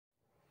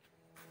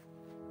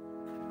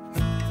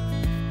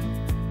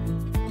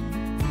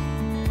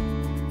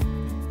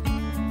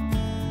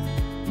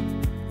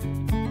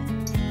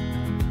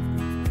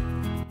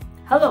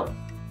Hello!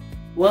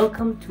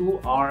 Welcome to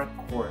our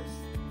course.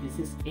 This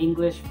is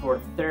English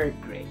for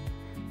 3rd grade.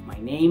 My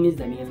name is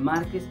Daniel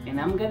Marquez and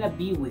I'm gonna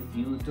be with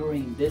you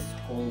during this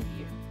whole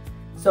year.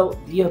 So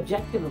the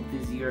objective of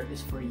this year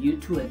is for you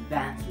to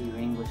advance in your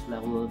English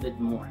level a little bit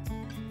more.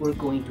 We're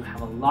going to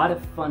have a lot of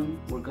fun.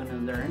 We're gonna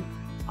learn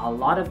a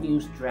lot of new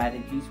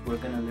strategies. We're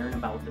gonna learn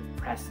about the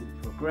present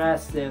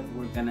progressive.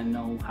 We're gonna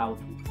know how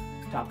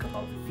to talk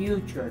about the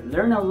future,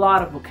 learn a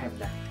lot of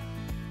vocabulary.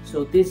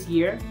 So this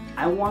year,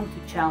 I want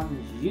to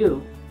challenge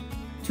you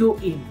to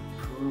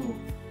improve,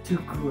 to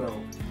grow.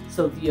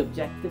 So the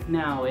objective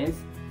now is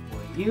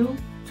for you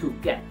to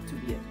get to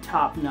be a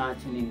top-notch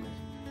in English.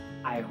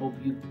 I hope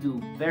you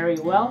do very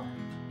well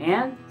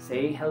and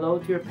say hello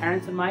to your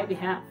parents on my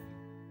behalf.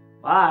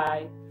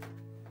 Bye!